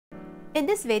In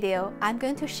this video, I'm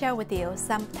going to share with you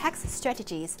some tax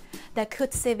strategies that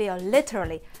could save you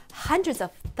literally hundreds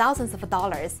of thousands of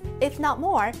dollars, if not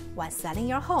more, when selling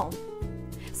your home.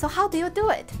 So how do you do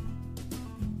it?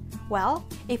 Well,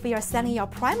 if you are selling your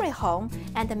primary home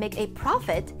and make a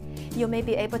profit, you may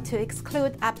be able to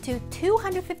exclude up to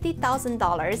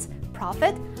 $250,000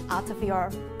 profit out of your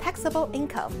taxable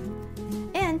income.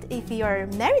 And if you're a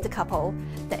married couple,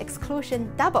 the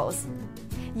exclusion doubles.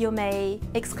 You may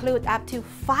exclude up to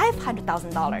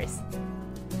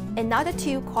 $500,000. In order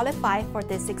to qualify for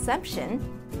this exemption,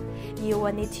 you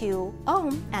will need to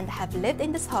own and have lived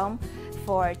in this home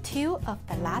for 2 of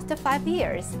the last 5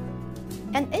 years.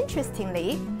 And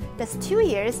interestingly, these 2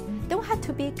 years don't have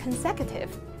to be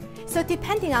consecutive. So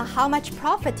depending on how much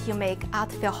profit you make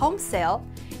out of your home sale,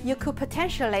 you could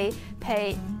potentially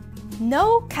pay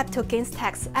no capital gains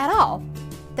tax at all.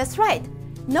 That's right,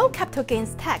 no capital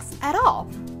gains tax at all.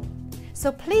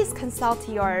 So please consult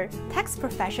your tax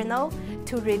professional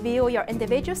to review your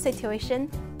individual situation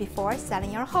before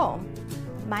selling your home.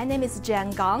 My name is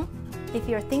Gong. If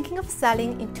you're thinking of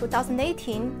selling in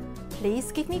 2018,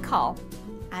 please give me a call.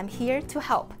 I'm here to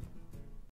help.